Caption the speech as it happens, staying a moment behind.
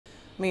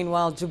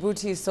Meanwhile,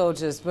 Djibouti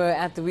soldiers were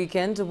at the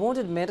weekend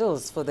awarded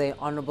medals for their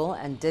honourable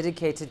and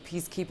dedicated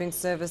peacekeeping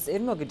service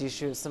in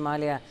Mogadishu,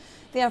 Somalia.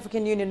 The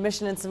African Union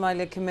mission in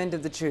Somalia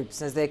commended the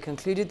troops as they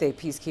concluded their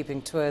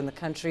peacekeeping tour in the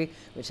country,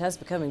 which has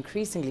become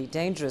increasingly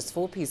dangerous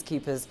for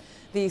peacekeepers.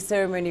 The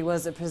ceremony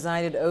was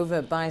presided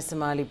over by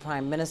Somali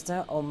Prime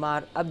Minister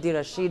Omar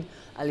Abdirashid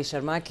Ali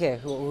Sharmarke,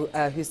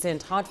 who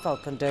sent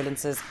heartfelt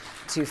condolences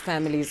to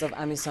families of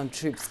Amisom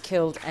troops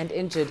killed and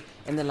injured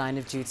in the line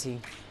of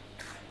duty.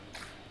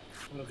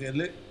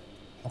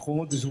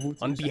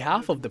 On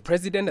behalf of the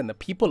President and the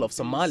people of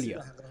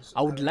Somalia,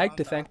 I would like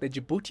to thank the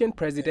Djiboutian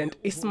President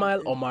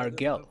Ismail Omar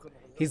Guelleh,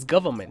 his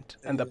government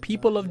and the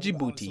people of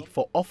Djibouti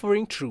for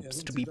offering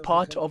troops to be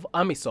part of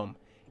Amisom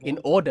in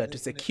order to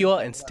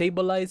secure and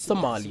stabilize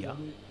Somalia.